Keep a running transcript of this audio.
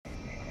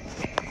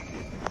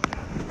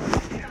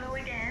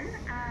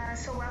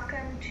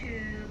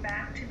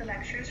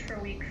lectures for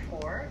week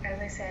 4. As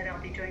I said,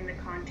 I'll be doing the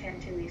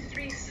content in these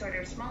 3 sort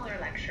of smaller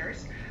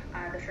lectures.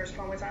 The first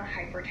one was on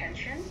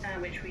hypertension,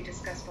 which we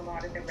discussed a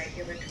lot of the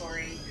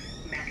regulatory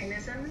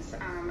mechanisms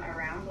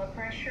around blood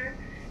pressure.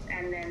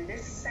 And then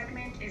this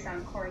segment is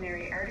on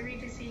coronary artery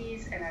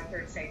disease, and our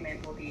third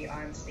segment will be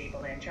on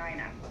stable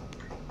angina.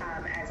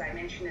 As I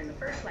mentioned in the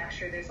first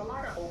lecture, there's a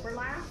lot of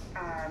overlap.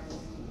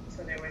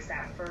 So there was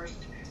that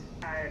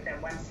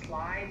one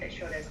slide that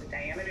showed as the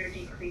diameter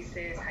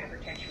decreases,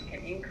 hypertension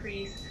can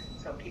increase.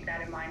 So keep that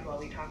in mind while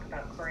we talk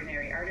about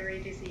coronary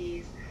artery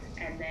disease.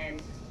 And then,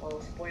 well,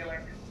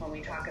 spoiler, when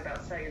we talk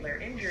about cellular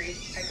injury,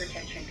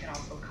 hypertension can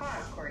also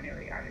cause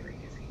coronary artery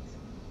disease.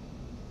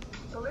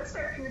 So let's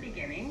start from the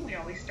beginning. We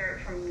always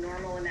start from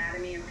normal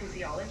anatomy and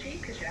physiology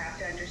because you have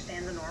to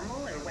understand the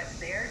normal or what's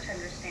there to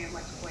understand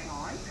what's going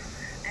on.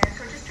 And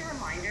so just a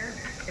reminder,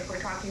 if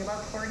we're talking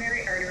about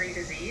coronary artery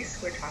disease,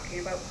 we're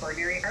talking about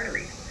coronary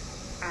arteries.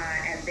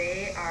 And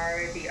they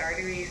are the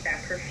arteries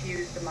that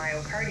perfuse the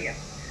myocardium.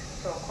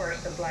 So of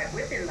course the blood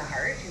within the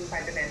heart,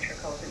 inside the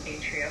ventricles and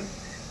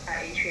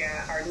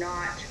atria are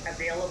not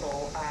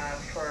available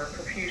for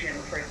perfusion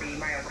for the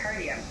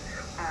myocardium.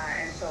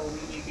 And so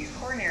we need these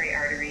coronary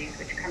arteries,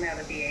 which come out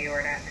of the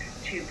aorta,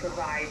 to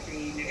provide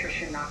the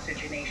nutrition and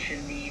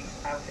oxygenation needs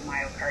of the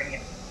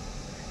myocardium.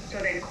 So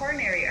then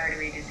coronary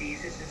artery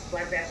disease is this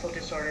blood vessel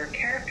disorder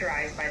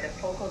characterized by the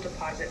focal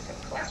deposits of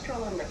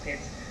cholesterol and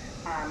lipids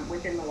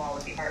within the wall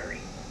of the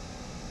artery.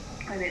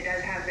 And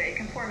it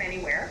can form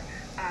anywhere,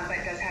 but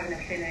it does have an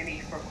affinity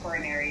for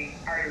coronary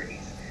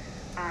arteries.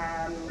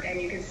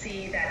 And you can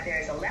see that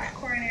there's a left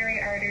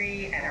coronary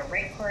artery and a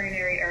right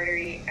coronary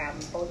artery,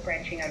 both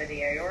branching out of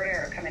the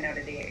aorta or coming out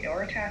of the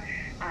aorta,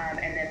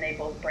 and then they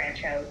both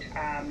branch out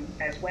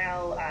as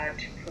well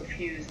to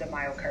perfuse the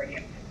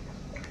myocardium.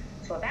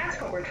 So that's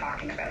what we're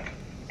talking about.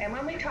 And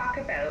when we talk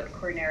about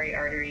coronary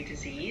artery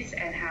disease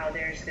and how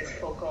there's this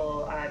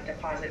focal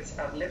deposits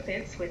of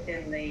lipids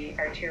within the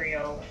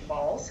arterial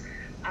walls,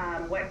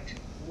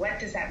 what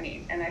does that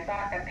mean? And I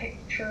thought a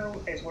picture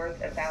is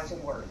worth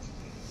 1,000 words.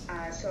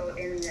 So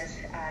in this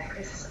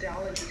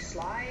histology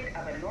slide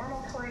of a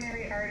normal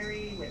coronary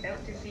artery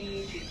without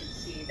disease, you can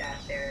see that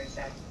there's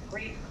a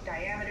great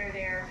diameter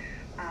there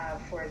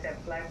for the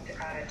blood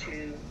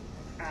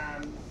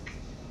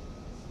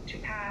to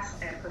pass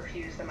and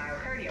perfuse the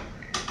myocardium.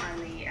 On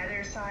the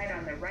other side,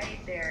 on the right,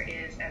 there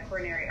is a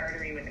coronary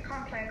artery with a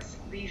complex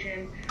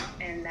lesion,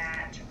 and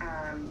that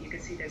you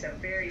can see there's a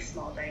very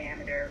small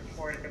diameter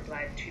for the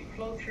blood to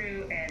flow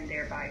through and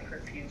thereby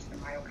perfuse the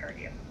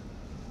myocardium.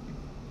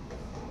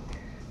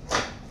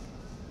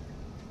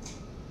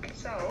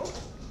 So,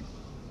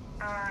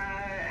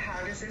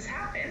 how does this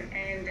happen?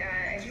 And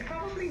as you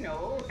probably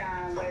know,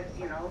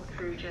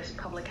 through just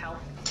public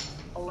health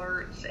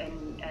alerts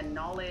and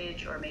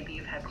knowledge, or maybe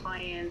you've had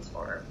clients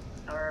or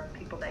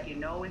people that you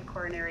know with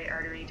coronary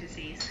artery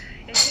disease,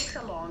 it takes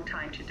a long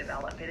time to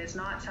develop. It is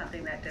not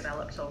something that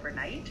develops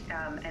overnight,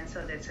 and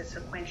so there's a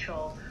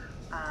sequential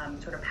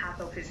sort of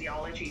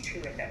pathophysiology to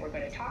it that we're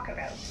going to talk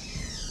about.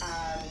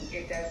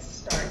 It does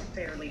start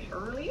fairly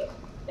early.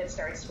 It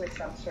starts with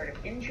some sort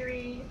of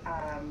injury.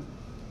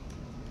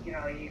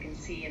 You can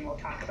see, and we'll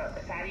talk about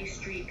the fatty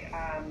streak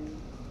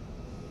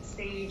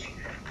stage,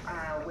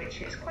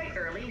 which is quite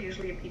early,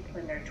 usually in people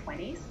in their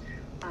 20s,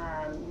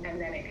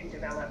 and then it can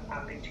develop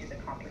up into the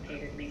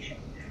complicated lesion.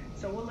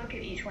 So we'll look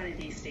at each one of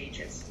these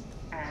stages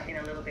in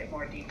a little bit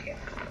more detail.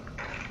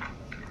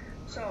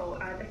 So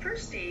the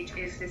first stage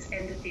is this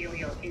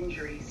endothelial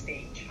injury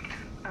stage.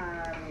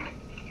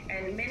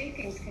 And many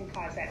things can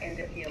cause that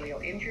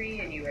endothelial injury,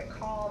 and you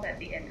recall that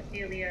the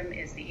endothelium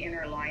is the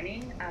inner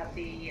lining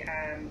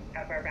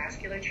of our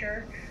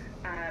vasculature.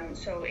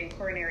 So in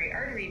coronary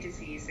artery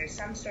disease, there's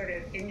some sort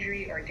of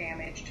injury or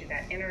damage to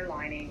that inner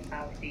lining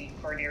of the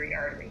coronary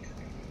arteries.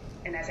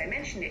 And as I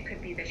mentioned, it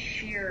could be the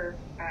shear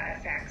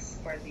effects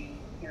or the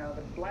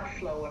blood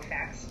flow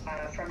effects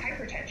from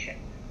hypertension.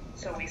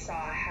 So we saw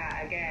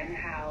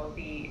how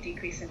the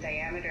decrease in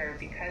diameter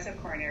because of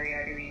coronary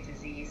artery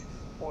disease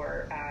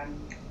or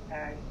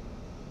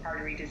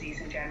artery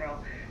disease in general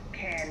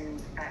can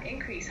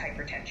increase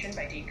hypertension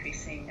by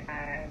decreasing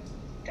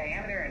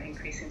diameter and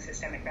increasing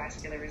systemic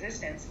vascular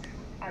resistance.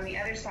 On the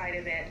other side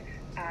of it,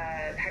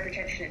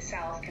 hypertension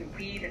itself can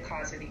be the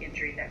cause of the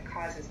injury that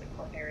causes the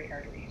coronary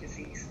artery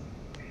disease.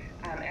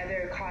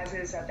 Other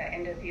causes of the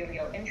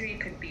endothelial injury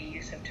could be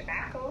use of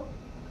tobacco,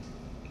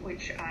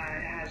 which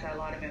has a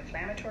lot of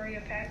inflammatory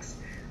effects,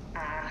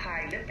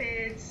 high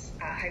lipids,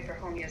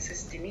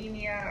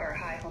 hyperhomocystinemia or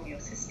high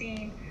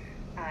homocysteine,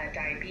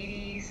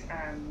 diabetes,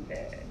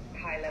 the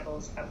high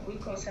levels of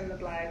glucose in the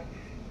blood,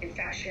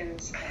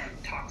 infections,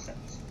 and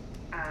toxins.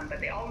 But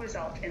they all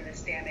result in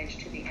this damage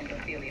to the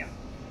endothelium.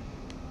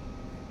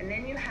 And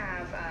then you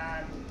have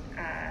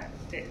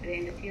the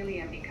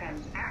endothelium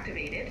becomes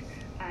activated,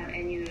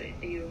 and you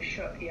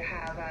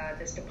have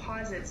this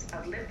deposits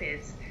of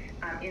lipids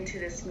into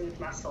the smooth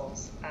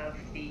muscles of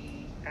the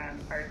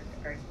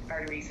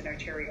arteries and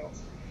arterioles.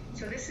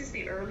 So this is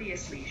the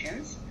earliest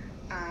lesions.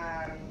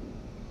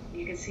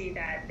 You can see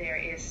that there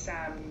is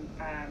some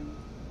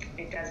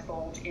It does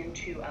bulge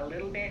into a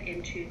little bit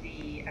into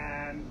the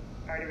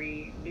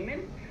artery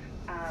lumen.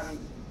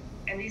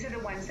 And these are the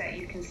ones that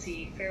you can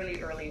see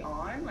fairly early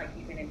on, like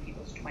even in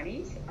people's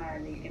 20s,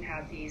 and you can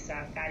have these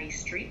fatty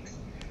streaks.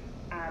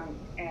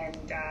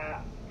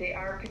 They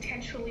are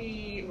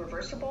potentially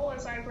reversible,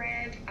 as I've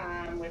read,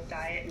 with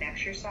diet and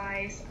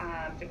exercise,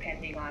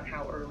 depending on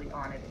how early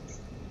on it is.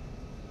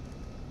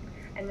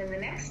 And then the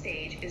next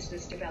stage is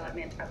this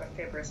development of a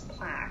fibrous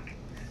plaque.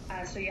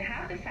 So you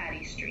have the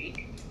fatty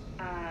streak,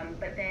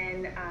 but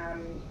then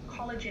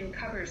collagen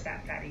covers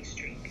that fatty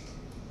streak.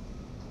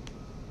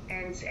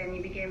 And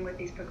you begin with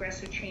these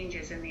progressive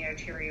changes in the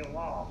arterial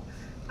wall.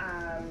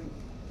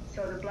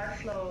 So the blood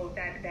flow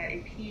that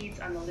impedes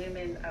on the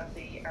lumen of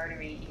the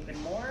artery even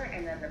more,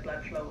 and then the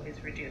blood flow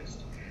is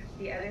reduced.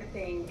 The other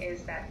thing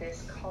is that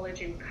this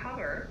collagen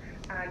cover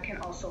can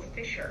also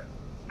fissure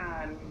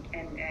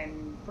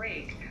and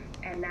break,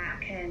 and that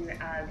can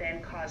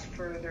then cause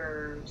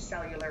further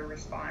cellular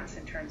response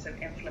in terms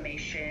of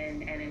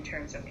inflammation and in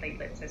terms of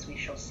platelets, as we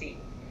shall see.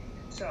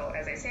 So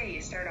as I say,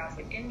 you start off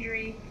with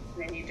injury,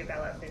 and then you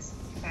develop this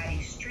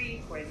fatty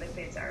streak where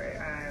lipids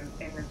are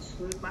in the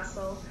smooth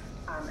muscle,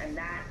 and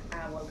that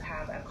will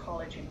have a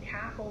collagen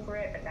cap over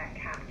it, but that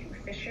cap can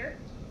fissure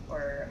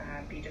or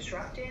be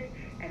disrupted,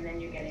 and then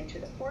you get into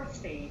the fourth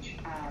stage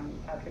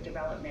of the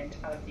development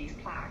of these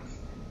plaques,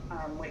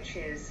 which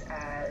is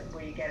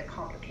where you get a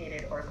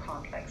complicated or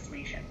complex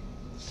lesion.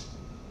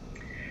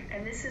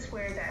 And this is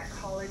where that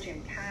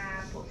collagen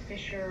cap will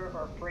fissure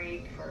or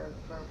break for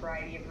a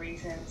variety of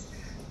reasons,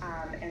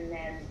 and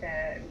then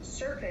the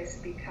surface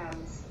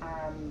becomes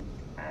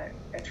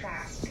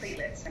attracts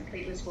platelets, and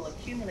platelets will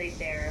accumulate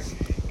there,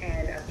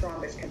 and a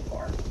thrombus can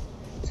form.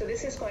 So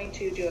this is going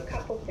to do a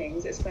couple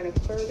things. It's going to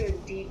further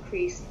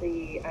decrease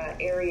the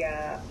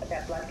area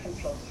that blood can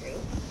flow through.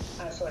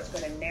 So it's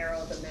going to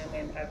narrow the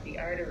lumen of the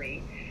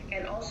artery,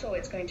 and also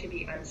it's going to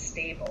be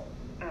unstable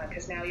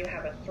because now you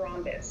have a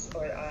thrombus,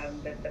 or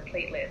the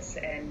platelets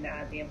and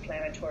the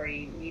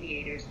inflammatory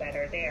mediators that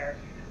are there,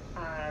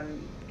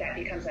 that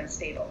becomes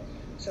unstable.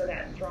 So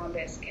that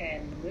thrombus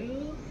can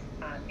move,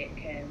 it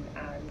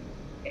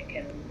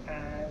can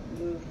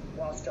move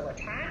while still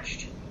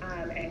attached,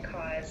 and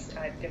cause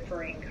a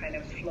differing kind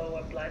of flow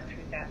of blood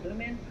through that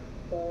lumen,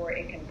 or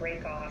it can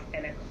break off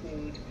and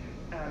occlude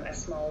a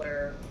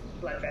smaller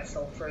blood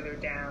vessel further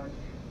down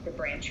the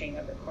branching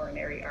of the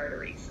coronary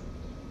arteries.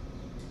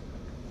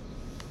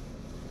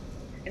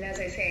 And as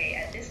I say,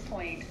 at this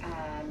point,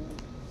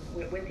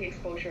 with the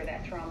exposure of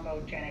that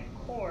thrombogenic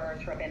core,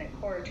 thrombogenic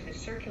core to the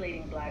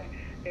circulating blood,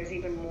 there's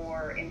even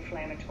more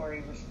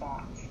inflammatory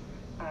response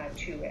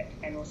to it,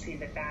 and we'll see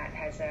that that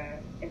has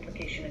an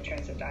implication in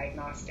terms of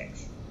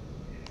diagnostics.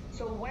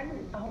 So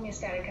one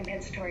homeostatic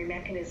compensatory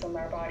mechanism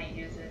our body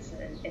uses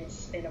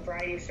in a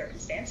variety of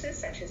circumstances,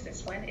 such as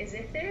this one, is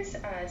if there's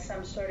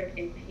some sort of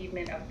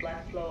impediment of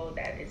blood flow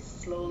that is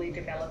slowly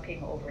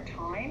developing over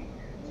time,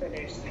 so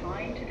there's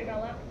time to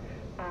develop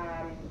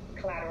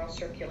collateral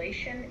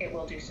circulation, it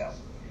will do so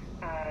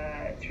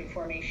through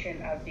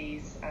formation of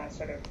these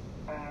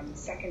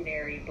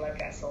secondary blood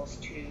vessels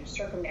to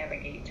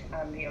circumnavigate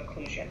the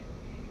occlusion.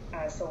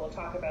 So we'll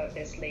talk about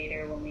this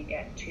later when we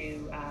get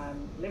to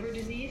liver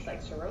disease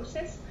like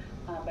cirrhosis,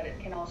 but it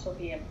can also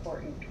be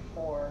important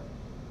for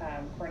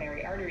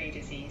coronary artery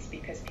disease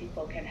because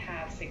people can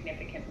have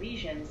significant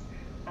lesions,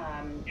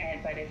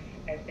 but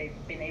if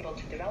they've been able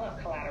to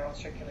develop collateral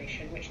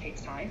circulation, which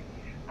takes time,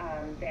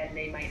 then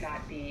they might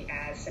not be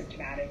as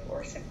symptomatic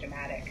or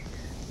symptomatic.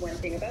 One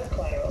thing about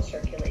collateral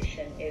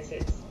circulation is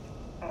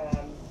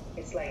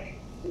it's like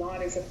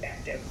not as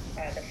effective.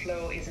 The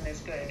flow isn't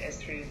as good as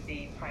through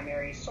the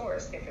primary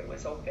source if it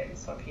was open.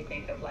 So if you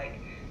think of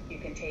you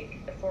can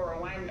take the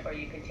 401 or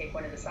you can take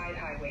one of the side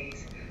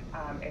highways.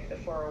 If the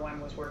 401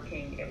 was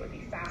working, it would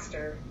be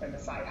faster than the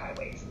side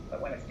highways.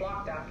 But when it's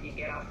blocked up, you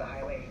get off the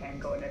highway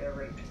and go another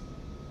route.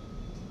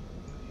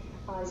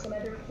 Some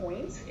other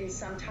points is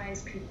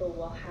sometimes people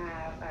will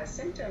have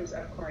symptoms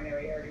of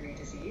coronary artery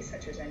disease,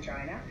 such as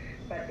angina,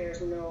 but there's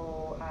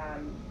no,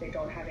 they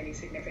don't have any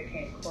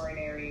significant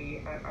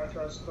coronary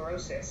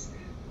atherosclerosis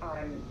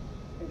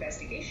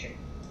investigation.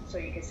 So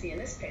you can see in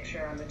this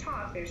picture on the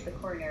top, there's the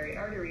coronary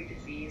artery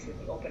disease with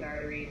the open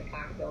artery, the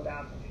plaque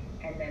buildup,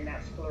 and then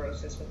that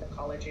sclerosis with the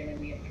collagen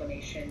and the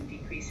inflammation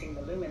decreasing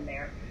the lumen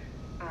there.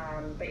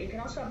 But you can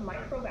also have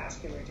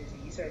microvascular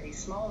disease, or these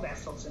small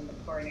vessels in the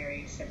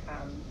coronary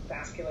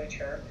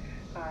vasculature,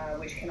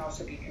 which can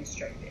also be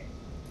constricted.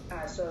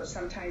 So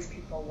sometimes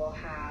people will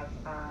have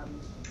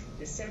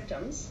the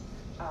symptoms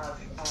of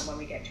when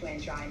we get to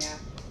angina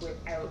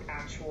without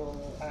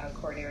actual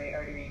coronary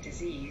artery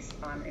disease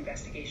on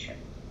investigation.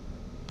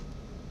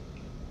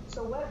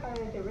 So what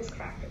are the risk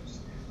factors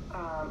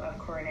of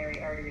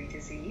coronary artery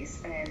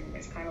disease? And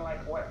it's kind of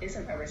like, what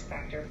isn't a risk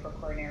factor for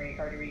coronary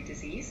artery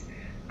disease?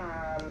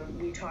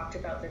 We talked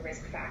about the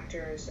risk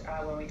factors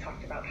when we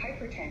talked about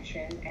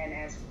hypertension, and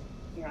as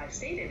I've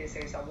stated, is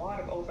there's a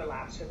lot of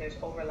overlap, so there's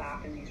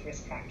overlap in these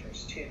risk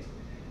factors too.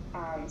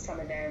 Some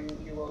of them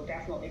you will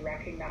definitely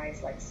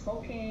recognize, like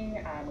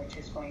smoking, which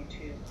is going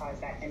to cause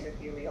that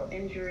endothelial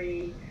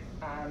injury,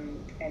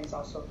 and is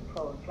also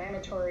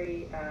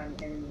pro-inflammatory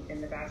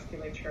in the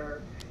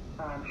vasculature.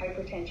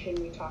 Hypertension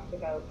we talked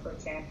about, for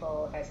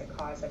example, as a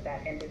cause of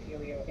that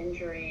endothelial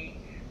injury.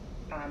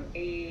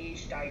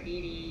 Age,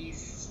 diabetes,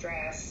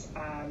 stress.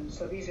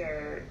 So these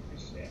are,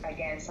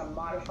 again, some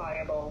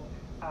modifiable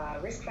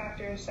risk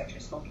factors such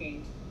as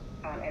smoking,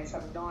 and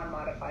some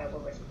non-modifiable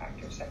risk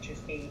factors such as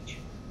age.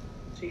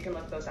 So you can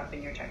look those up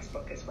in your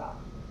textbook as well.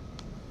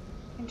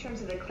 In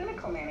terms of the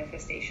clinical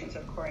manifestations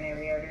of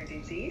coronary artery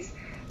disease,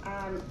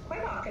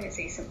 quite often it's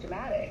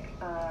asymptomatic.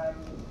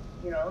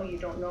 You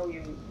don't know,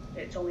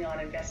 it's only on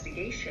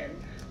investigation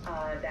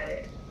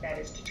that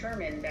is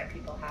determined that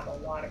people have a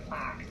lot of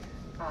plaque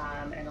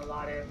and a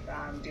lot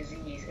of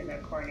disease in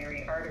their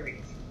coronary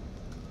arteries.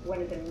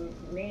 One of the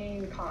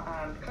main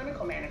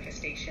clinical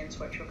manifestations,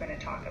 which we're going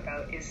to talk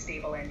about, is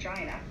stable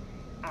angina.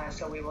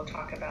 So we will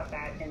talk about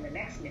that in the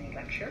next mini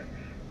lecture,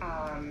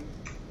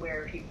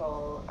 where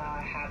people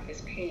have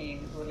this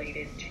pain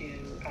related to,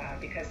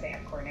 because they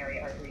have coronary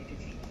artery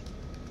disease.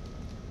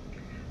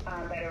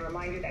 But a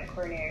reminder that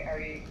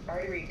coronary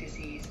artery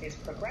disease is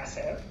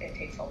progressive. It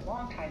takes a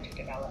long time to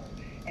develop,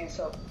 and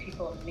so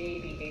people may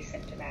be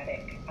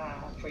asymptomatic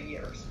for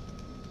years.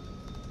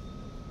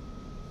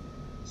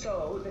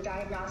 So the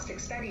diagnostic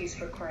studies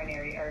for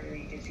coronary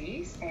artery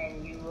disease,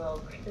 and you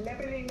will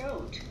cleverly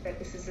note that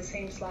this is the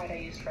same slide I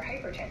used for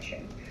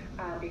hypertension,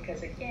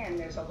 because again,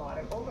 there's a lot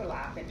of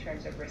overlap in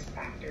terms of risk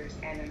factors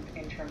and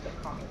in terms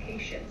of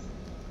complications.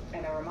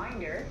 And a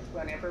reminder,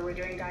 whenever we're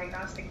doing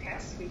diagnostic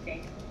tests, we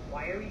think,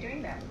 why are we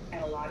doing them?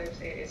 And a lot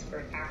of it is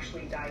for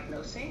actually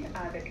diagnosing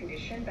the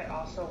condition, but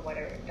also what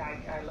are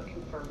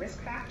looking for risk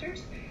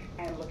factors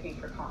and looking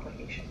for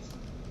complications.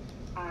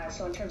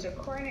 So in terms of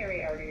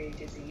coronary artery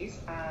disease,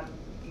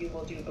 you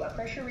will do blood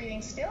pressure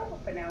readings still,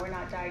 but now we're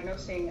not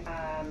diagnosing.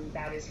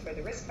 That is for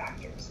the risk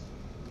factors.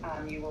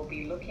 You will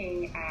be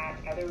looking at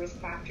other risk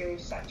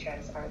factors, such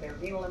as, are there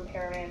renal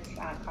impairments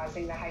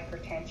causing the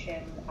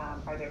hypertension?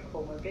 Are there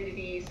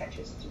comorbidities, such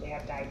as, do they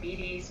have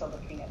diabetes? So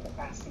looking at the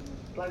fasting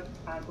blood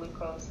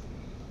glucose.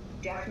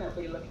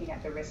 Definitely looking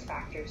at the risk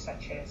factors,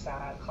 such as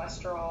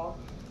cholesterol.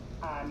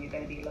 You're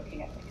going to be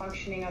looking at the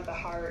functioning of the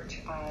heart,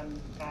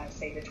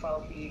 say the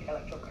 12-lead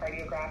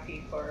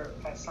electrocardiography for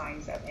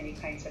signs of any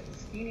kinds of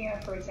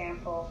ischemia, for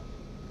example.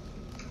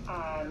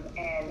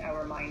 And a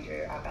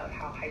reminder about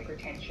how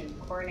hypertension,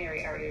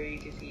 coronary artery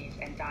disease,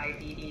 and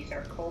diabetes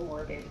are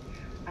comorbid,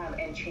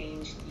 and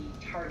change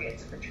the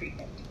targets for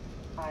treatment.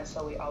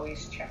 So we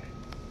always check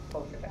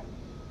both of them.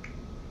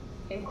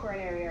 In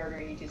coronary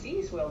artery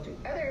disease, we'll do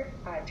other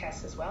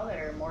tests as well that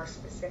are more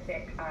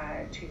specific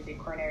to the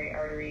coronary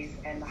arteries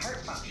and the heart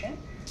function.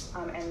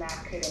 And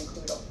that could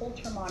include a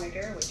Holter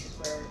monitor, which is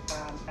where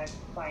a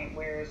client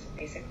wears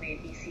basically an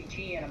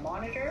ECG and a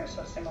monitor,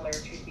 so similar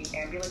to the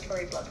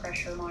ambulatory blood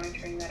pressure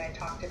monitoring that I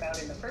talked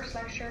about in the first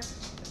lecture.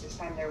 But this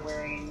time they're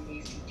wearing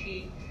the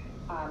ECG.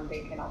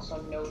 They can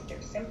also note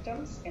their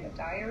symptoms in a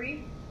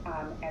diary,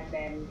 and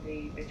then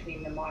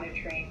between the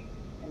monitoring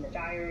and the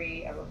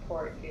diary, a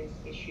report is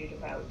issued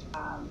about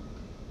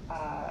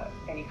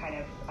any kind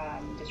of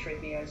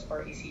dysrhythmias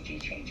or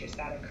ECG changes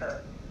that occur.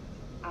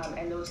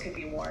 And those could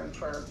be worn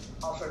for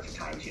all sorts of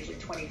times, usually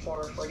 24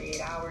 or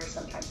 48 hours,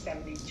 sometimes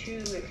 72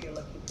 if you're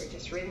looking for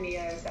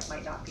dysrhythmias. That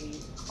might not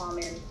be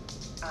common,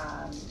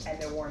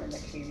 and they're worn in the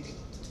community.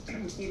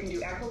 You can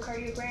do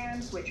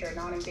echocardiograms, which are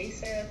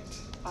non-invasive,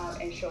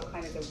 and show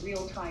kind of the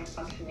real-time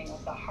functioning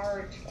of the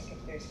heart, like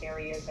if there's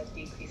areas of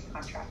decreased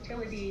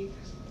contractility,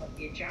 what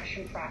the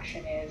ejection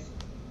fraction is.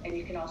 And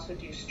you can also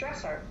do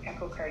stress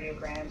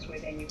echocardiograms, where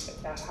then you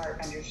put the heart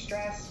under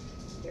stress,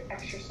 either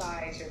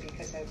exercise or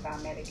because of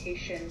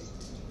medications,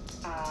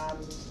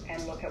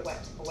 and look at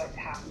what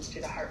happens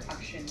to the heart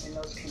function in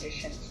those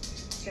conditions.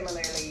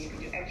 Similarly, you can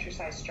do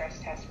exercise stress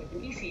tests with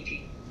an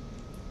ECG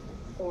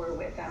or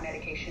with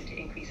medication to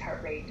increase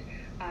heart rate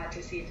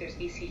to see if there's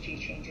ECG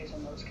changes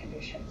in those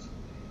conditions.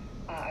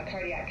 A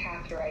cardiac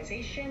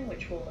catheterization,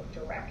 which will look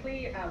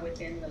directly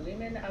within the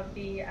lumen of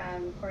the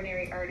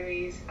coronary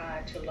arteries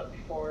to look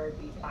for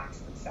the plaques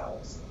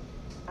themselves.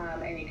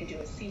 And you can do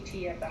a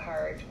CT of the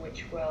heart,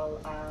 which will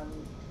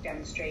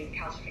demonstrate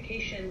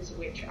calcifications,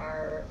 which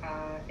are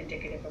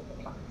indicative of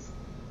the plaques.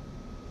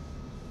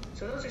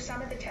 So those are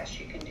some of the tests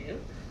you can do.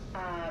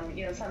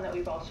 Some that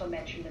we've also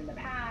mentioned in the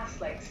past,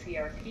 like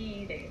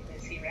CRP, the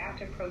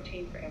C-reactive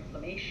protein for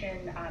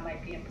inflammation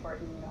might be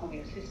important.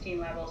 Homeocysteine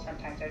levels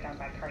sometimes are done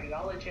by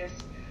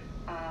cardiologists.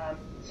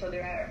 So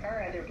there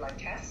are other blood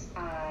tests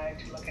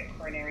to look at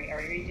coronary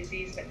artery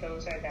disease, but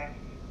those are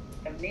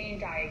the main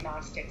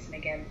diagnostics. And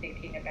again,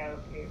 thinking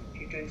about if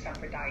you're doing some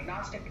for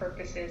diagnostic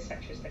purposes,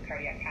 such as the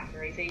cardiac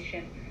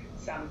catheterization,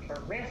 some for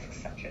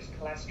risks, such as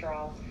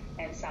cholesterol,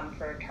 and some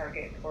for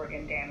target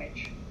organ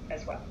damage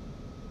as well.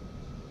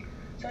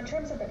 So in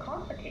terms of the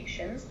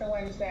complications, the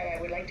ones that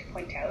I would like to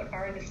point out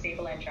are the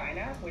stable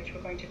angina, which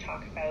we're going to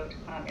talk about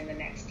in the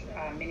next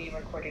mini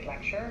recorded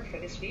lecture for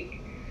this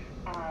week.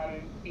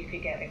 You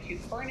could get acute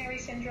coronary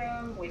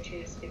syndrome, which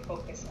is the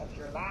focus of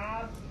your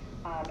lab,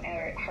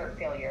 and heart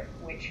failure,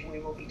 which we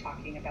will be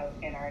talking about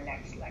in our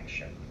next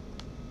lecture.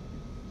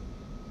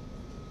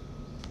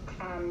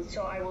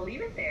 So I will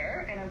leave it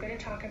there, and I'm going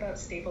to talk about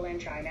stable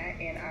angina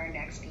in our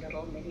next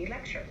little mini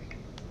lecture.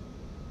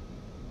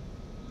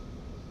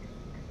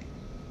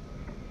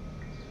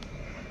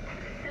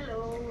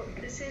 Hello,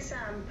 this is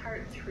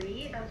part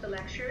 3 of the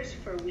lectures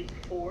for week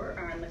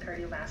 4 on the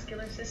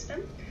cardiovascular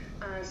system.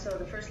 So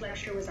the first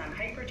lecture was on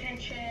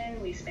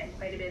hypertension. We spent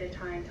quite a bit of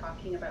time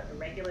talking about the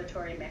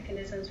regulatory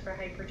mechanisms for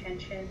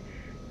hypertension.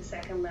 The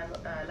second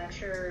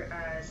lecture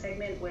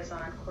segment was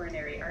on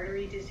coronary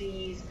artery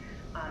disease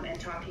and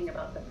talking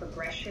about the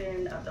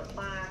progression of the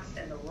plaques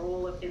and the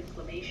role of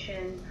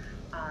inflammation,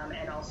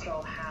 and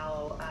also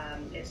how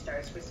it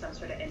starts with some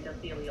sort of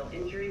endothelial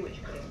injury,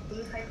 which could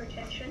include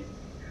hypertension.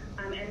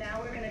 And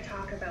now we're going to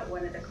talk about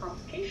one of the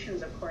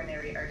complications of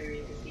coronary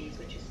artery disease,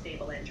 which is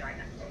stable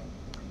angina.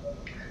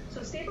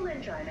 So stable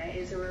angina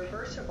is a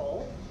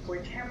reversible or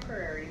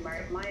temporary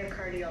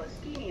myocardial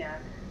ischemia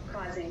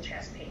causing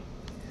chest pain.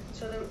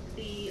 So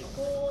the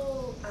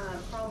whole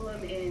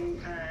problem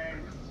in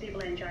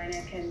stable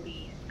angina can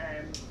be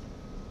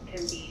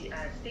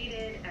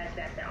stated as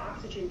that the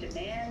oxygen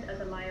demand of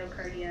the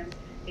myocardium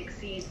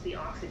exceeds the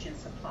oxygen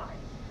supply,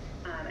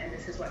 and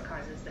this is what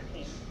causes the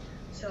pain.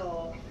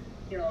 So,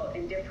 you know,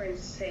 in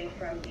difference, say,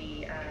 from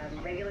the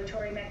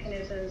regulatory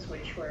mechanisms,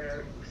 which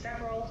were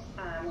several,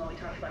 when we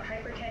talked about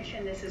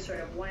hypertension, this is sort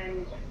of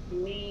one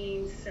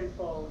main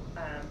simple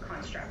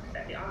construct,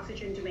 that the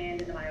oxygen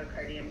demand in the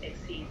myocardium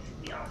exceeds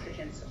the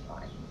oxygen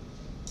supply.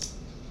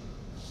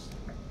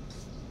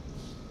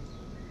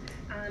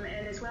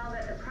 And as well,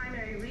 that the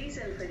primary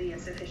reason for the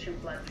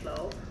insufficient blood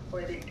flow,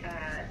 or the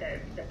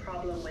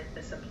problem with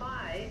the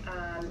supply,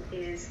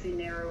 is the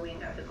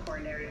narrowing of the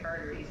coronary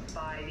arteries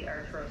by the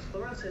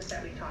arteriosclerosis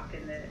that we talked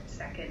in the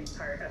second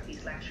part of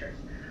these lectures.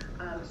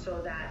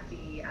 So that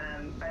the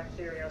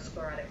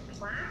arteriosclerotic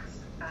plaques,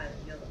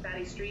 you know, the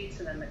fatty streaks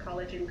and then the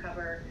collagen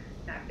cover,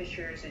 that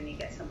fissures, and you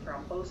get some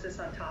thrombosis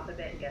on top of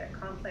it and get a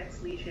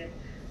complex lesion.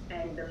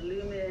 And the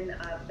lumen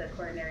of the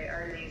coronary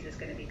arteries is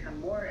going to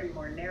become more and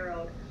more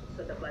narrowed,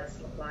 so the blood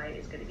supply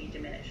is going to be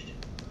diminished.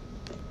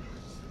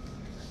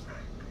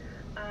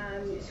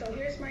 So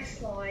here's my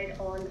slide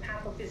on the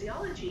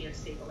pathophysiology of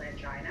stable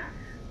angina.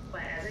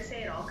 But as I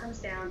say, it all comes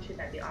down to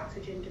that the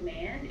oxygen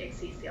demand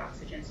exceeds the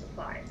oxygen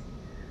supply.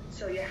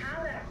 So you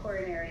have that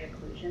coronary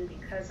occlusion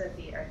because of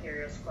the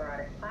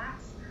arteriosclerotic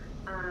plaques,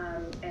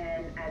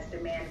 and as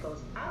demand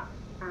goes up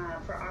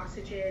for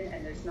oxygen,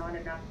 and there's not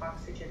enough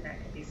oxygen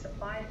that can be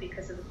supplied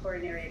because of the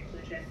coronary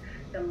occlusion,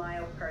 the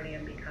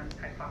myocardium becomes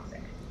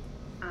hypoxic.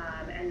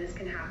 And this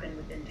can happen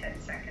within 10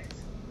 seconds.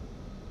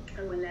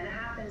 And when that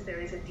happens,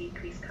 there is a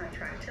decreased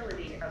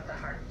contractility of the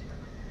heart.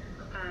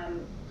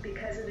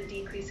 Because of the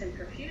decrease in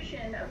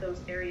perfusion of those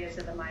areas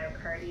of the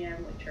myocardium,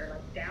 which are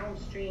like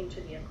downstream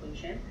to the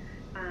occlusion,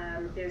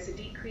 there's a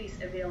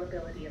decreased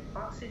availability of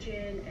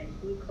oxygen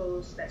and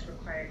glucose that's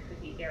required for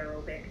the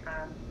aerobic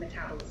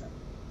metabolism.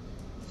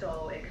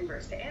 So it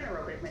converts to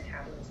anaerobic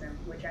metabolism,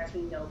 which, as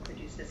we know,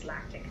 produces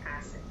lactic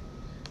acid.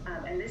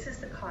 And this is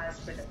the cause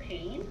for the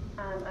pain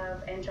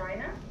of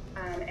angina,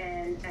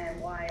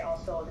 and why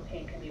also the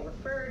pain can be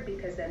referred,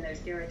 because then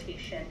there's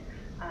irritation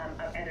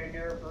of other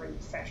nerve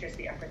roots, such as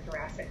the upper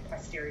thoracic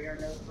posterior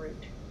nerve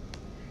root.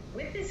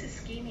 With this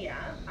ischemia,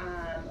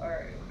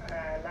 or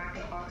lack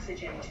of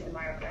oxygen to the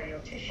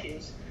myocardial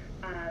tissues,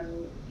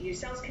 your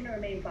cells can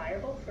remain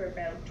viable for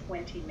about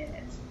 20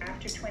 minutes.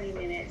 After 20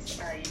 minutes,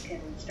 you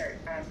can start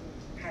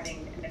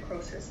having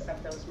necrosis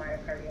of those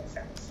myocardial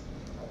cells.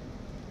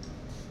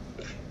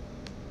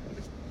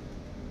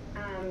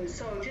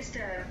 So just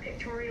a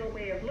pictorial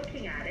way of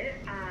looking at it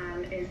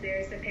is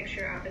there's the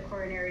picture of the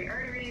coronary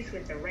arteries,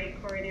 with the right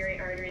coronary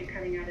artery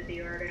coming out of the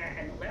aorta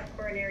and the left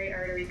coronary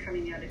artery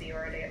coming out of the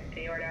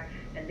aorta,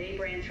 and they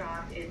branch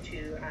off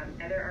into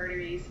other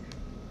arteries.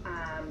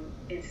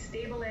 In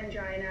stable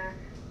angina,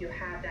 you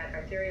have that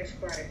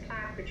arteriosclerotic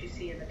plaque, which you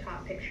see in the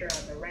top picture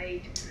on the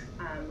right,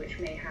 which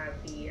may have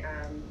the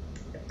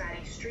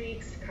fatty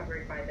streaks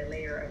covered by the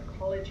layer of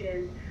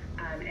collagen,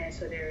 and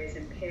so there is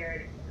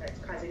impaired, it's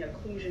causing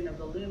occlusion of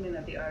the lumen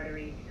of the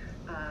artery,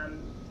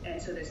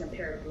 and so there's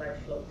impaired blood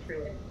flow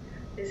through it.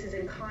 This is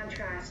in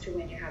contrast to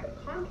when you have a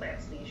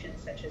complex lesion,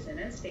 such as an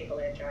unstable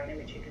angina,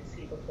 which you can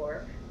see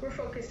before. We're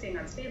focusing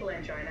on stable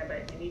angina,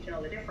 but you need to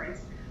know the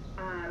difference.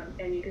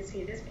 And you can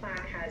see this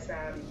plaque has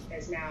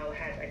now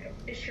had like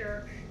a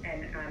fissure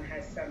and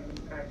has some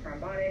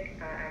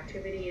thrombotic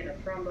activity, and a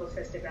thrombus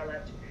has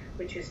developed,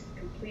 which is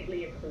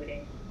completely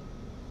occluding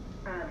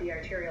the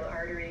arterial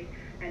artery.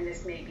 And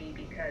this may be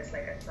because,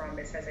 like, a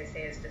thrombus, as I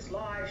say, is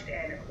dislodged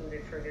and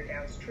occluded further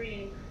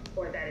downstream,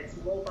 or that it's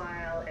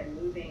mobile and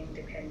moving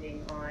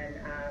depending on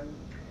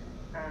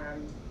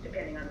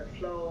the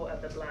flow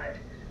of the blood.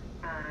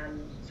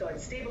 So in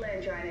stable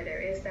angina,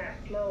 there is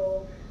that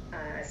flow,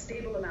 a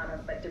stable amount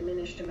of, but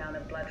diminished amount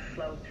of blood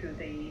flow through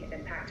the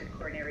impacted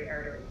coronary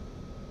artery.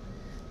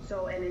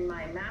 So, and in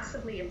my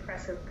massively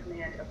impressive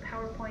command of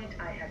PowerPoint,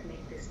 I have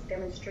made this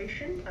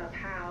demonstration of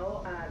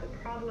how the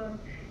problem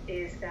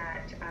is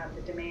that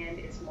the demand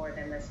is more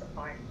than the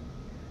supply.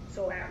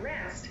 So at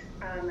rest,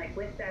 like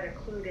with that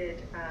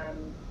occluded,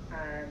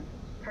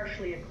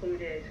 partially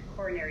occluded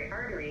coronary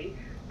artery,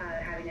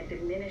 having a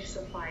diminished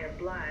supply of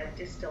blood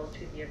distal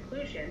to the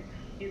occlusion,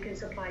 you can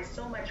supply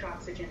so much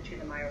oxygen to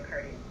the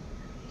myocardium.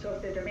 So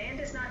if the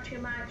demand is not too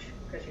much,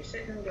 because you're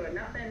sitting doing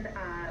nothing,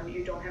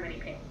 you don't have any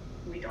pain.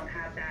 We don't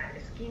have that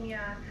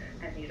ischemia,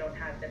 and you don't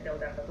have the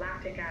buildup of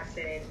lactic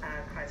acid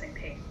causing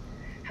pain.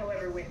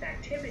 However, with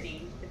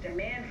activity, the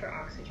demand for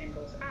oxygen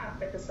goes up,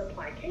 but the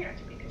supply can't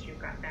because you've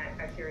got that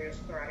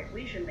arteriosclerotic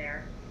lesion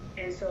there.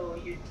 And so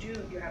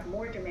you have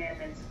more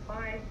demand than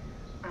supply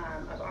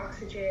of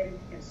oxygen,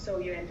 and so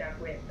you end up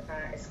with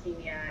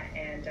ischemia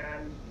and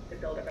the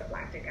buildup of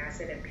lactic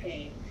acid and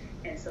pain,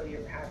 and so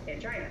you have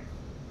angina.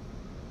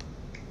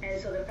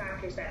 And so the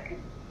factors that can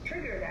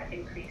trigger that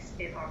increase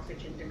in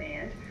oxygen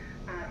demand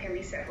can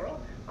be several.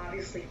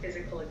 Obviously,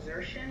 physical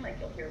exertion, like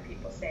you'll hear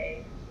people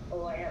say,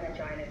 oh, I have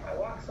angina if I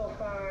walk so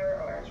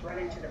far, or I was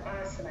running to the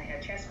bus and I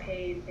had chest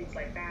pain, things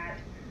like that.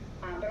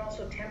 But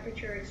also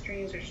temperature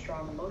extremes or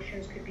strong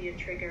emotions could be a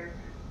trigger,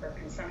 or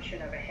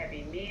consumption of a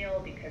heavy meal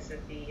because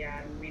of the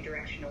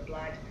redirection of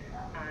blood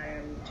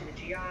to the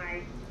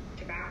GI,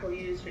 tobacco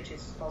use, which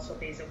is also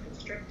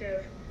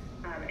vasoconstrictive,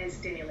 and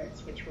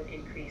stimulants, which would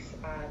increase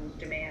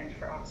demand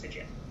for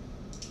oxygen.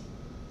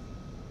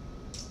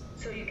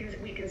 So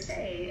we can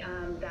say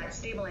that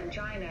stable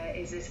angina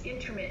is this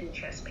intermittent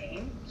chest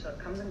pain, so it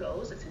comes and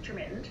goes, it's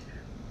intermittent,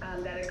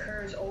 that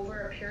occurs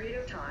over a period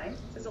of time.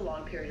 This is a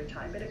long period of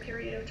time, but a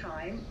period of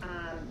time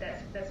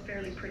that's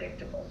fairly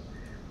predictable.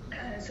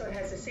 So it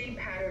has the same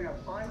pattern of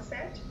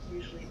onset,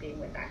 usually being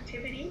with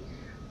activity,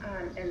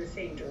 and the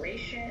same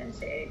duration,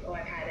 say, oh,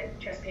 I've had a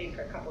chest pain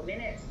for a couple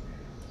minutes,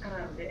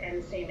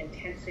 and the same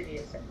intensity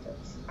of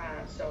symptoms.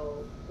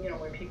 So,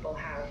 where people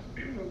have,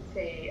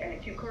 say, an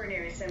acute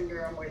coronary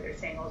syndrome where they're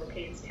saying, oh, the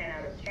pain's 10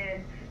 out of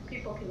 10,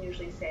 people can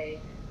usually say,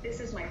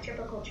 this is my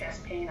typical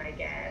chest pain I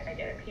get. I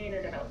get a pain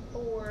at about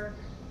 4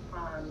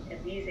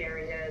 in these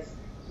areas,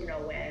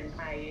 when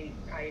I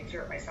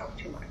exert myself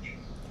too much.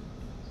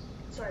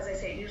 So as I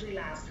say, it usually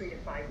lasts 3 to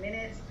 5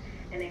 minutes,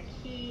 and the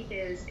key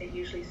is it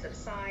usually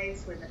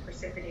subsides when the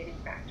precipitating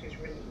factor is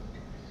relieved.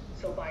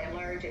 So by and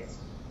large, it's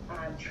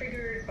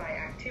triggered by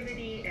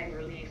activity and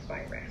relieved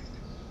by rest.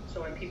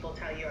 So when people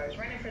tell you I was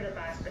running for the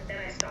bus, but then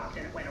I stopped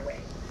and it went away,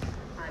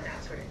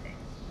 that sort of thing.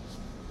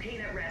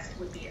 Pain at rest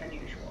would be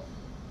unusual.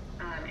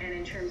 And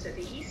in terms of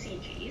the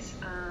ECGs,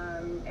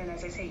 and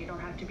as I say, you don't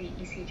have to be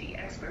ECG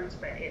experts,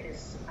 but it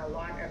is a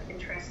lot of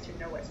interest to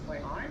know what's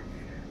going on.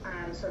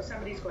 So if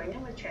somebody's going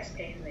in with chest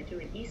pain and they do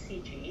an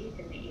ECG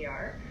in the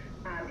ER,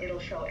 it'll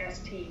show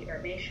ST, or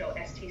may show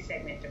ST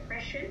segment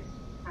depression,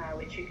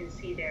 which you can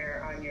see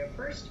there on your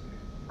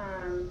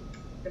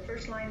the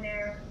first line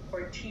there,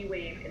 or T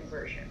wave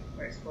inversion,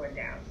 where it's going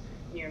down.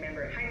 And you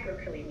remember in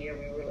hyperkalemia,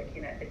 we were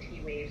looking at the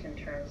T waves in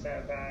terms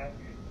of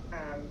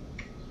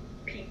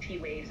peak T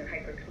waves in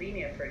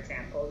hyperkalemia, for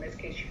example. In this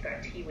case, you've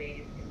got T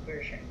wave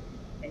inversion.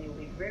 And you'll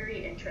be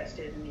very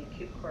interested in the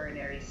acute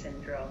coronary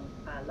syndrome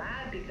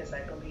lab, because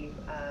I believe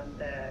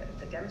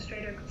the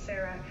demonstrator,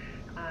 Sarah,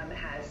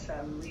 has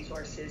some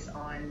resources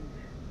on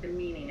the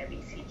meaning of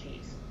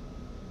ECGs.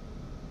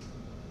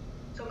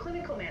 So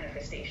clinical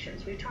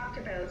manifestations, we've talked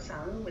about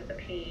some with the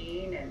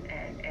pain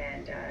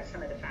and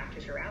some of the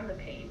factors around the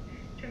pain.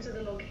 In terms of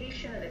the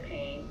location of the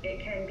pain, it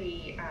can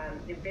be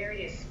in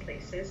various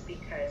places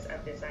because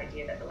of this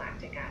idea that the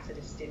lactic acid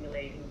is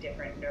stimulating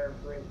different nerve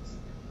roots.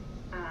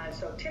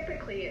 So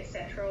typically it's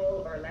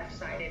central or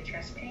left-sided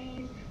chest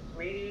pain,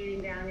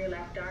 radiating down your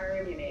left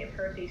arm. You may have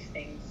heard these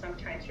things,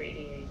 sometimes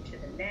radiating to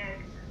the neck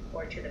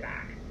or to the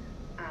back.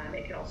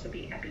 It can also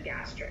be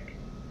epigastric.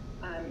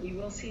 You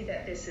will see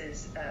that this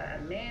is a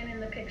man in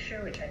the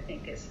picture, which I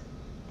think is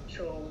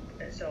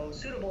so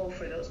suitable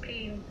for those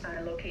pain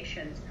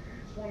locations.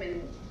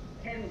 Women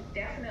can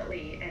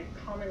definitely and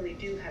commonly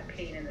do have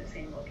pain in the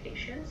same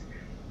locations,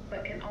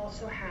 but can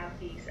also have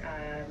these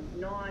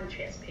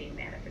non-chest pain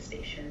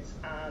manifestations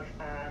of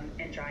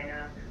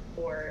angina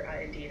or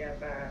indeed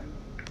of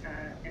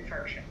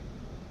infarction.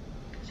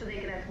 So they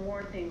can have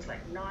more things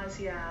like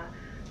nausea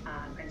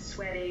and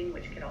sweating,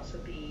 which could also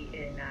be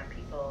in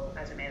people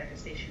as a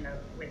manifestation of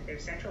with their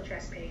central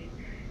chest pain.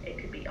 It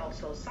could be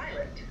also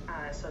silent,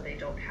 so they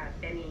don't have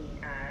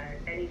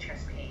any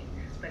chest pain,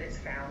 but it's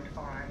found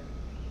on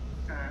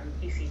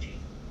ECG.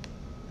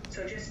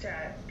 So just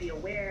be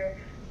aware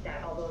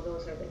that although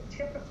those are the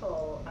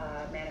typical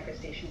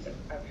manifestations of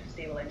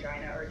stable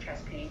angina or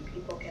chest pain,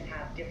 people can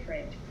have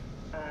different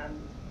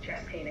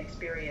chest pain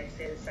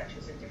experiences, such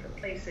as in different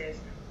places,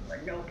 or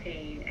no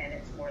pain, and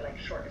it's more like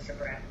shortness of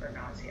breath or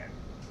nausea.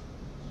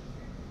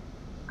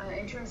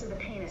 In terms of the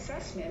pain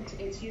assessment,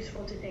 it's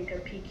useful to think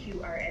of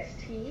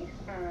PQRST,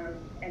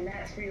 and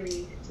that's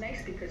really, it's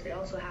nice because they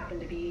also happen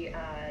to be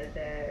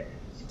the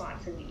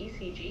spots in the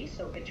ECG,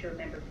 so good to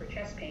remember for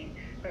chest pain.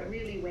 But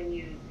really, when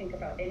you think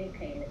about any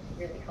pain, it's a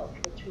really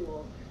helpful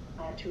tool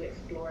to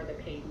explore the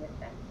pain with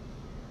them.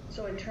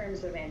 So in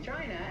terms of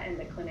angina and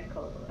the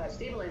clinical,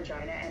 stable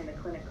angina and the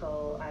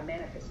clinical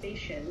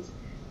manifestations,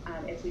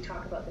 if we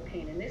talk about the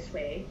pain in this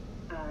way,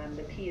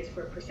 the P is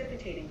for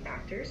precipitating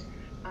factors.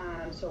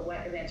 So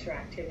what events or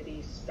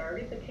activities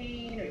started the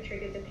pain or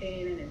triggered the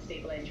pain, and in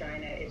stable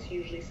angina, it's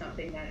usually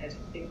something that has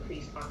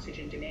increased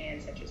oxygen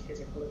demand, such as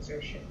physical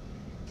exertion.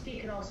 P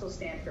can also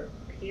stand for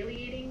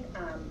palliating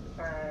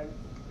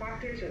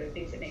factors, or the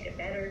things that make it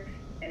better,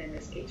 and in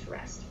this case,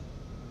 rest.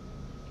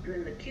 And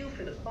then the Q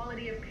for the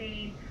quality of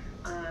pain,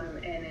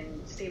 and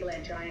in stable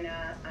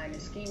angina and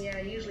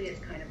ischemia, usually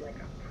it's kind of like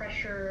a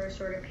pressure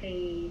sort of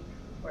pain,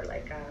 or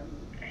like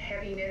a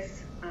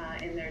heaviness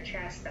in their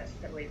chest. That's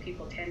the way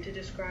people tend to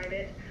describe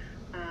it,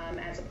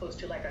 as opposed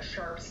to like a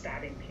sharp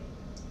stabbing pain.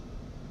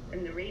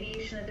 And the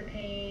radiation of the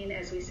pain,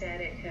 as we said,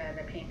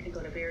 the pain can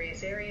go to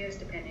various areas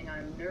depending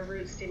on nerve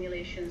root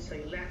stimulation, so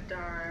your left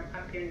arm,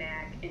 up your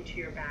neck, into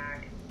your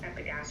back,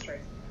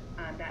 epigastric,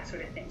 that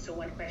sort of thing. So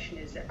one question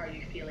is, are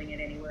you feeling it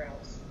anywhere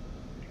else?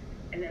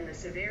 And then the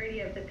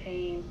severity of the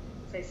pain,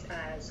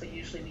 so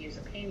usually we use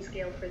a pain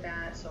scale for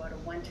that. So out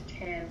of 1 to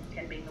 10,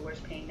 10 being the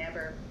worst pain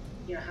ever,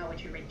 how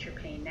would you rate your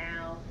pain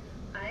now?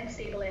 In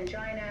stable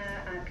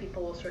angina,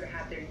 people will sort of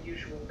have their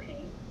usual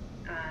pain.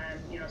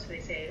 So they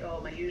say,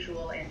 oh, my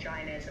usual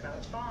angina is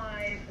about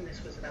 5, and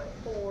this was about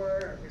 4,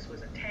 or this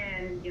was a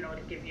 10,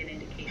 to give you an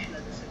indication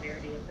of the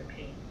severity of the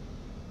pain.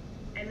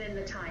 And then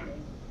the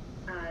timing.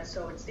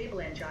 So in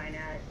stable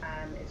angina,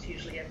 it's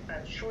usually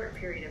a short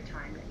period of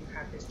time that you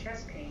have this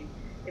chest pain.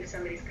 If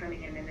somebody's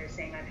coming in and they're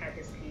saying, I've had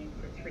this pain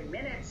for 3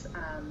 minutes,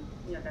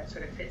 that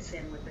sort of fits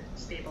in with the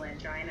stable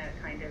angina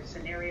kind of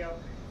scenario,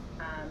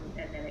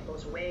 and then it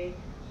goes away.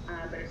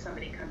 But if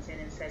somebody comes in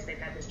and says they've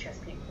had this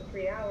chest pain for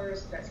 3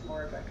 hours, that's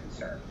more of a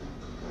concern,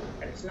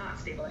 that it's not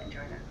stable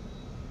angina.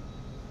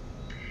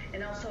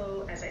 And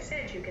also, as I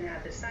said, you can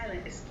have the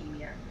silent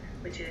ischemia,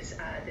 which is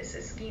this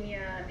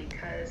ischemia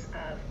because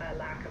of a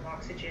lack of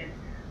oxygen,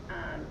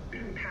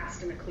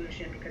 past an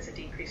occlusion because of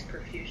decreased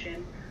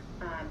perfusion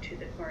to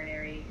the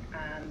coronary,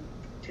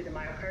 to the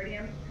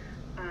myocardium.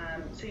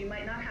 So you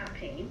might not have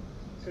pain,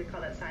 so we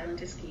call that silent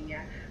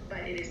ischemia,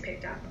 but it is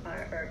picked up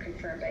or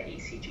confirmed by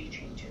ECG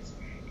changes.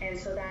 And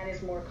so that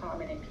is more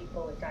common in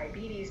people with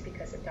diabetes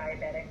because of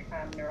diabetic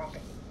neuropathy.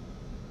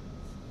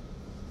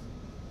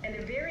 And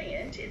the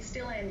variant, it's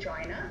still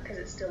angina because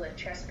it's still a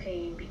chest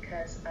pain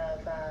because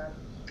of the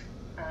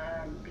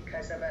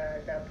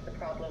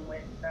problem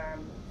with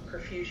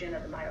perfusion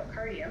of the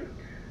myocardium.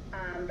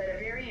 But a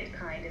variant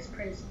kind is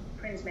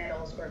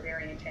Prinzmetal's or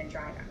variant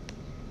angina.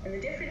 And the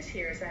difference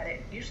here is that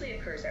it usually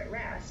occurs at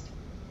rest.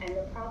 And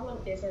the problem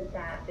isn't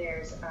that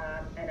there's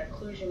an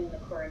occlusion in the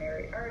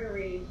coronary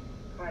artery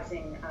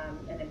causing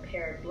an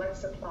impaired blood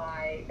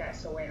supply,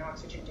 so when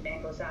oxygen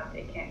demand goes up,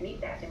 it can't meet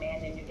that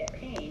demand and you get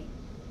pain.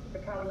 The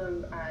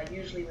problem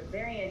usually with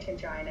variant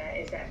angina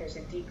is that there's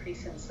a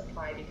decrease in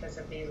supply because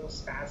of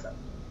vasospasm.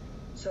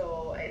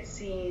 So it's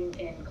seen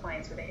in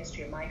clients with a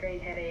history of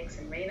migraine headaches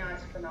and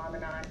Raynaud's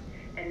phenomenon,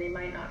 and they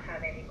might not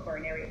have any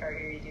coronary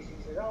artery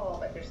disease at all,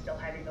 but they're still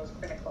having those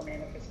clinical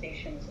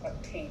manifestations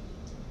of pain.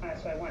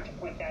 So I want to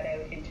point that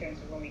out in terms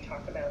of when we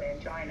talk about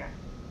angina.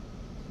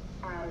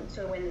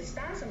 So when the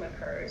spasm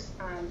occurs,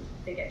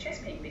 they get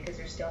chest pain because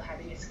they're still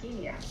having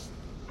ischemia.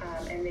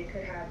 And they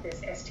could have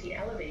this ST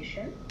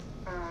elevation.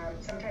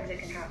 Sometimes it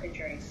can happen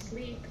during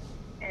sleep,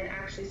 and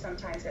actually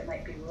sometimes it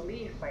might be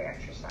relieved by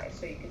exercise.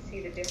 So you can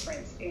see the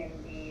difference in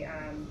the,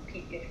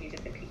 if you did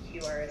the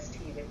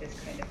PQRST with this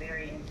kind of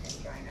variant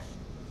angina.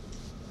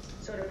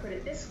 So to put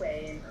it this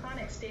way, in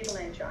chronic stable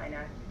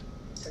angina,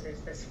 so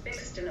there's this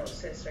fixed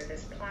stenosis, or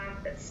this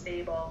plaque that's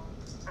stable,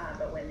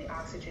 but when the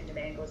oxygen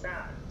demand goes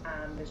up,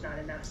 there's not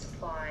enough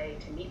supply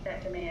to meet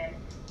that demand,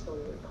 so we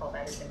would call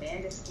that a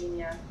demand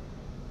ischemia.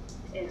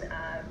 In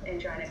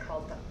angina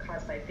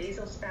caused by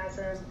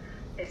vasospasm,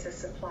 it's a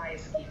supply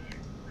ischemia.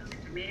 The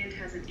demand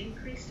hasn't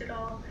increased at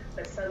all,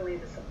 but suddenly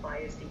the supply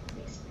is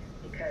decreased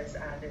because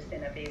there's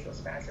been a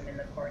vasospasm in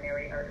the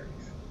coronary arteries.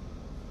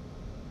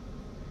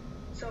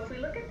 So if we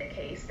look at the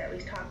case that we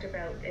talked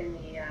about in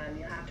the,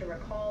 you'll have to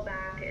recall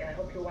back, I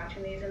hope you're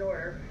watching these in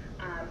order,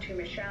 to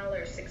Michelle,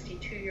 our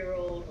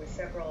 62-year-old with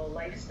several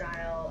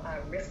lifestyle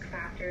risk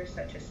factors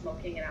such as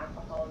smoking and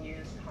alcohol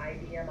use, high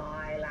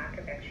BMI, lack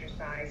of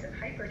exercise, and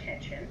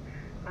hypertension,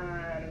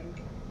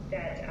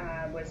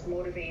 that was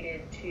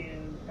motivated to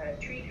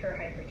treat her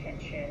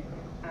hypertension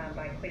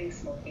by quitting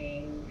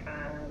smoking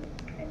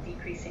and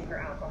decreasing her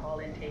alcohol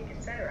intake,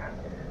 etc.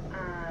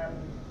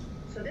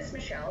 So this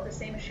Michelle, the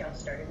same Michelle,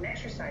 started an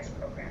exercise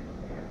program.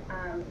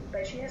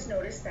 But she has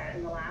noticed that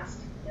in the last,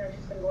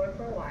 she's been going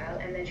for a while,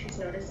 and then she's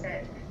noticed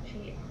that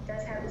she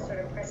does have this sort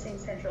of pressing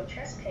central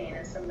chest pain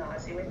and some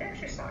nausea with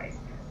exercise.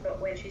 But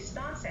when she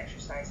stops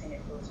exercising,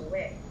 it goes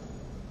away.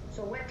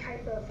 So what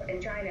type of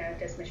angina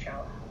does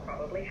Michelle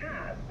probably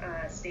have?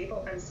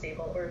 Stable,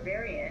 unstable, or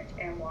variant,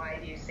 and why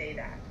do you say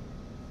that?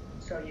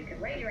 So you can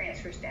write your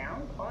answers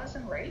down, pause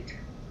and write,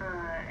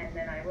 and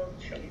then I will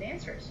show you the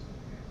answers.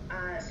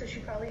 So she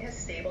probably has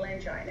stable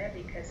angina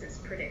because it's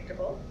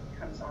predictable.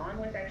 comes on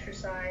with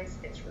exercise,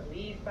 it's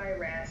relieved by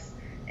rest,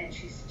 and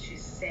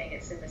she's saying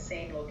it's in the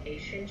same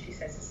location. She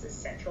says it's the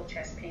central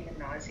chest pain and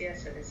nausea,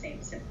 so the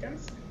same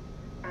symptoms.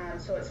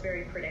 So it's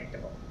very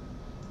predictable.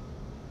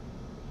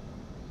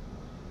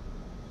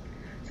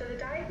 So the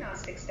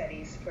diagnostic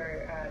studies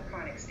for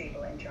chronic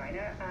stable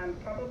angina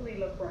probably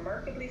look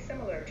remarkably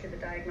similar to the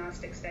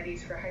diagnostic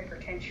studies for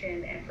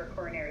hypertension and for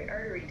coronary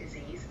artery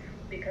disease,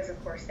 because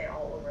of course they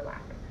all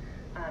overlap.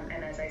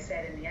 And as I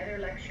said in the other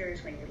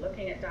lectures, when you're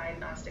looking at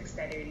diagnostic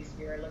studies,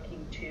 you're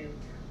looking to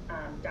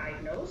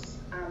diagnose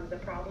the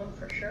problem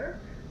for sure,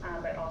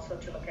 but also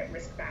to look at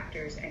risk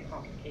factors and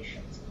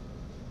complications.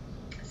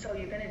 So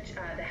you're going to,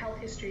 the health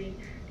history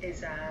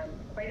is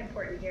quite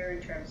important here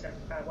in terms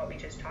of what we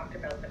just talked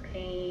about, the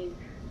pain,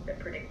 the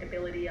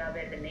predictability of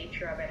it, the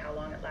nature of it, how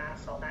long it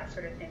lasts, all that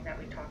sort of thing that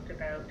we talked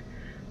about.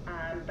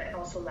 But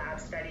also lab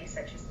studies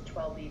such as the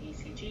 12-lead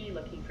ECG,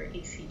 looking for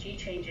ECG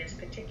changes,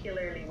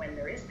 particularly when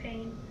there is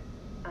pain,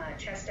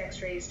 chest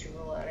x-rays to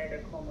rule out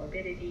other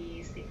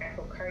comorbidities, the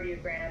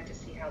echocardiogram to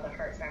see how the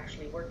heart's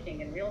actually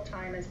working in real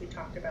time, as we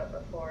talked about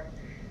before,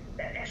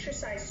 that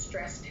exercise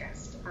stress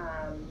test,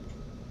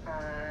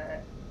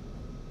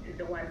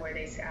 the one where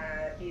they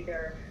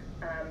either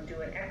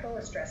do an echo,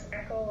 a stress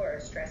echo, or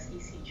a stress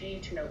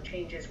ECG to note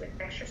changes with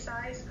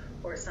exercise,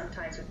 or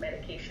sometimes with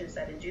medications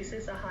that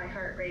induces a high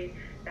heart rate.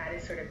 That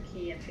is sort of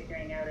key in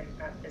figuring out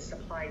the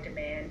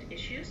supply-demand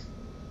issues.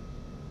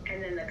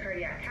 And then the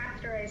cardiac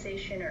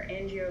catheterization or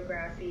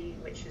angiography,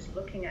 which is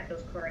looking at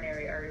those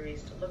coronary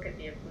arteries to look at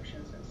the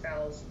occlusions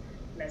themselves.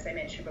 And as I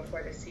mentioned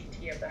before, the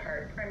CT of the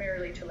heart,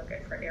 primarily to look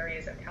at for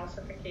areas of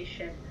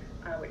calcification,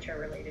 which are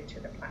related to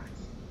the plaques.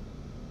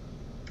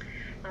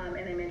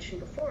 And I mentioned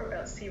before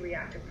about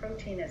C-reactive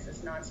protein as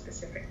this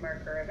non-specific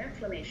marker of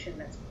inflammation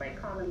that's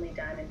quite commonly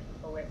done in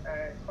people with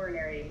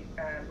coronary,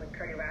 with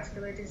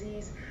cardiovascular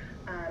disease,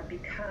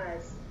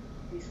 because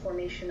this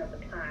formation of the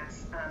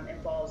plaques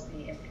involves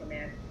the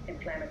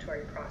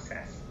inflammatory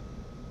process.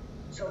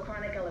 So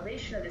chronic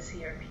elevation of the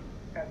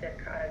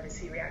CRP, the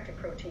C-reactive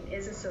protein,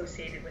 is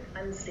associated with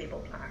unstable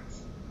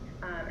plaques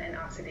and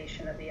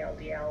oxidation of the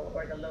LDL,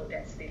 or the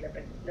low-density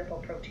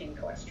lipoprotein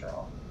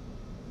cholesterol.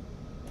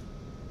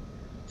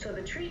 So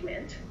the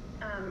treatment,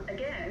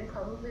 again,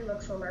 probably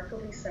looks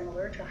remarkably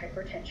similar to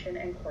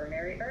hypertension and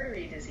coronary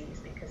artery disease,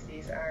 because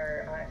these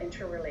are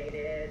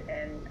interrelated,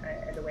 and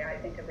the way I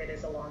think of it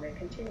is along a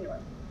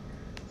continuum.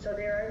 So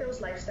there are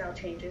those lifestyle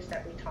changes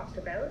that we talked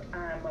about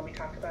when we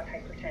talked about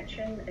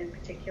hypertension, in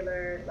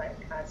particular, like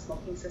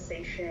smoking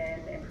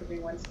cessation,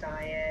 improving one's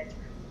diet,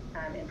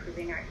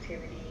 improving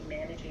activity,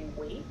 managing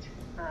weight,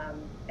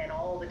 and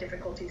all the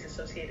difficulties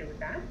associated with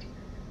that.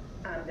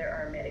 There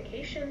are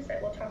medications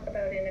that we'll talk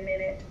about in a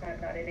minute,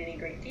 not in any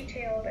great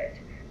detail, but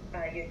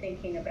you're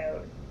thinking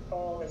about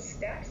all the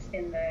steps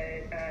in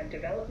the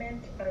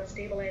development of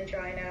stable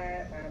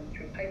angina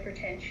through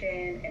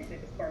hypertension and through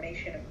the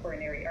formation of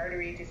coronary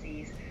artery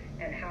disease,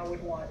 and how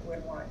would want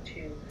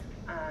to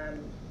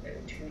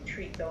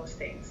treat those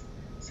things.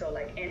 So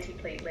like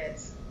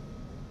antiplatelets,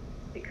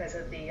 because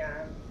of the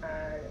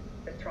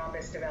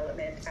thrombus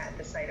development at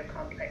the site of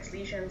complex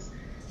lesions,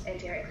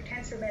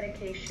 antihypertensive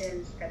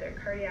medications, other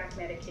cardiac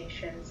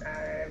medications,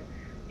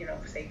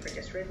 say for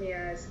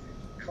dysrhythmias,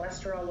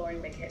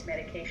 cholesterol-lowering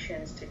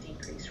medications to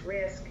decrease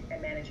risk,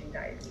 and managing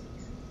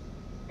diabetes.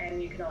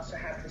 And you can also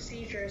have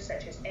procedures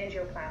such as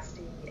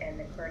angioplasty and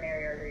the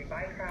coronary artery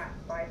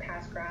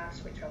bypass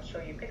grafts, which I'll show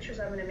you pictures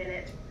of in a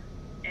minute.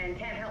 And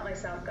can't help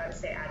myself, got to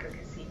say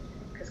advocacy,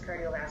 because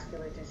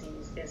cardiovascular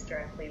disease is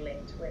directly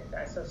linked with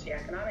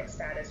socioeconomic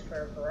status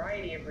for a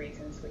variety of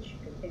reasons, which you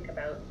can think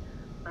about,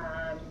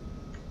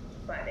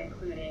 but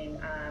including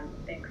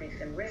increase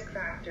in risk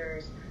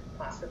factors,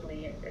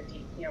 possibly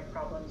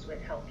problems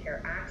with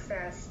healthcare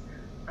access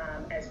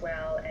as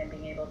well, and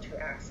being able to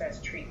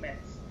access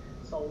treatments.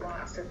 So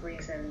lots of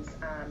reasons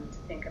to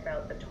think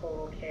about the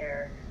total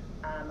care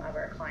of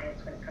our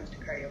clients when it comes to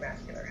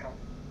cardiovascular health.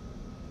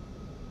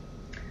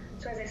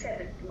 So as I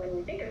said, when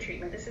we think of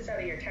treatment, this is out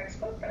of your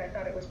textbook, but I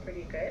thought it was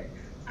pretty good.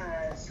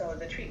 So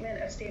the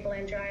treatment of stable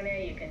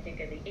angina, you can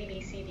think of the A,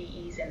 B, C, D,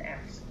 E's, and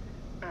F's.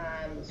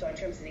 So in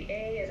terms of the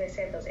A, as I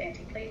said, those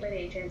antiplatelet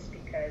agents,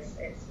 because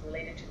it's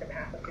related to the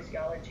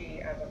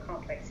pathophysiology of a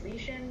complex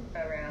lesion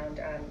around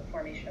the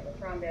formation of a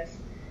thrombus.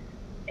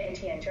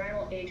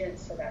 Anti-anginal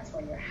agents, so that's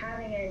when you're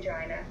having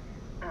angina.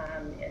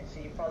 And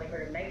so you've probably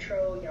heard of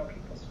nitro,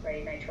 people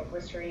spray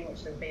nitroglycerine, which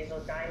is a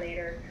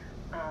vasodilator.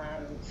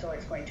 So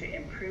it's going to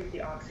improve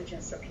the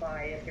oxygen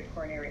supply of your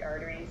coronary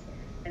arteries.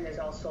 And there's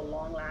also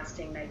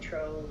long-lasting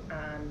nitro,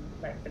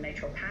 like the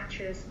nitro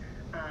patches,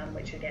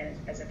 which again,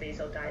 as a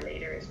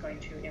vasodilator, is going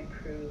to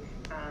improve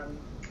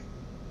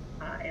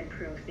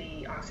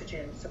the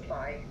oxygen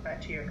supply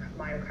to your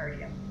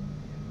myocardium,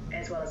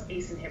 as well as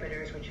ACE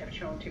inhibitors, which have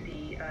shown to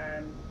be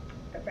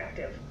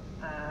effective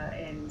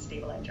in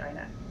stable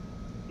angina.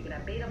 You can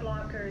have beta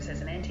blockers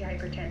as an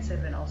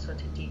antihypertensive, and also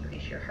to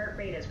decrease your heart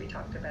rate, as we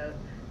talked about,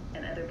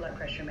 and other blood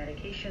pressure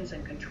medications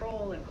and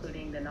control,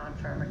 including the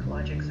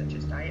non-pharmacologic, such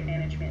as diet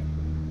management.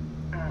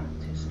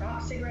 To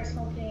stop cigarette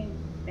smoking,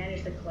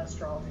 manage the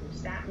cholesterol through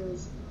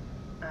statins,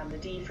 the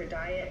D for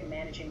diet and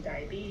managing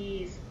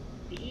diabetes,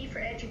 the E for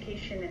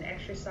education and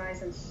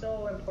exercise, and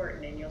so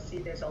important. And you'll see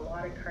there's a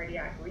lot of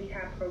cardiac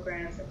rehab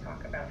programs that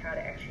talk about how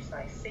to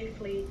exercise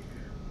safely,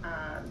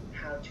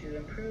 how to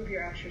improve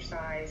your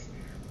exercise.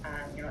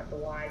 At the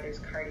Y, there's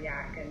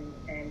cardiac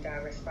and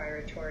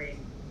respiratory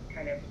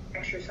kind of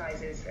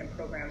exercises and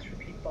programs for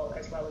people,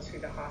 as well as through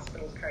the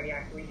hospital's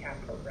cardiac rehab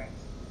programs.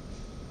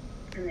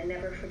 And then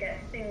never forget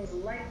things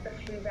like the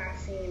flu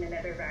vaccine and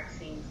other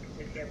vaccines, because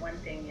if you have one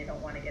thing, you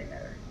don't want to get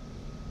another.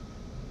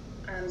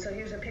 So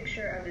here's a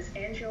picture of this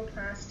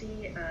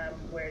angioplasty,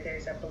 where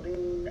there's a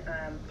balloon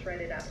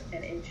threaded up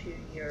and into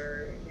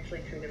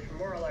usually through the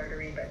femoral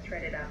artery, but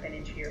threaded up and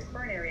into your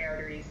coronary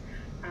arteries,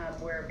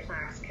 where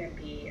plaques can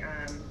be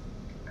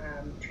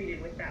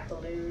treated with that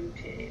balloon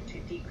to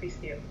decrease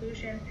the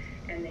occlusion,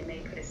 and they may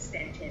put a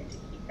stent in to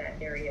keep that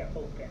area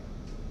open.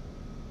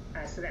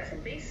 So that's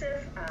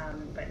invasive,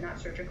 but not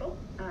surgical.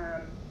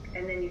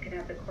 And then you can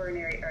have the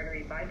coronary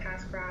artery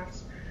bypass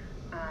grafts,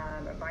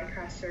 or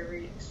bypass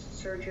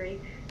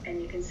surgery,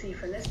 and you can see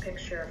from this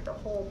picture, if the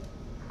whole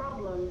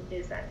problem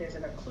is that there's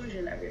an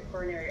occlusion of your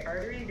coronary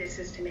artery, this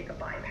is to make a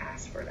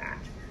bypass for that.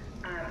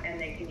 And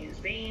they can use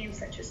veins,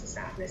 such as the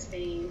saphenous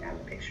vein,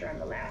 the picture on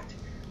the left,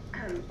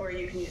 or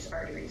you can use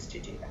arteries to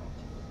do that.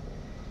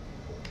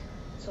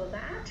 So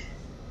that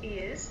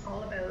is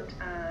all about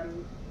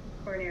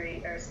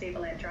coronary or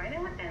stable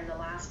angina, and the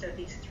last of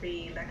these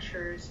 3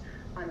 lectures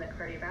on the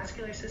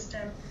cardiovascular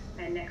system.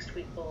 And next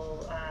week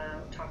we'll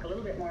talk a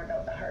little bit more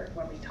about the heart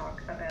when we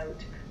talk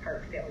about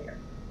heart failure.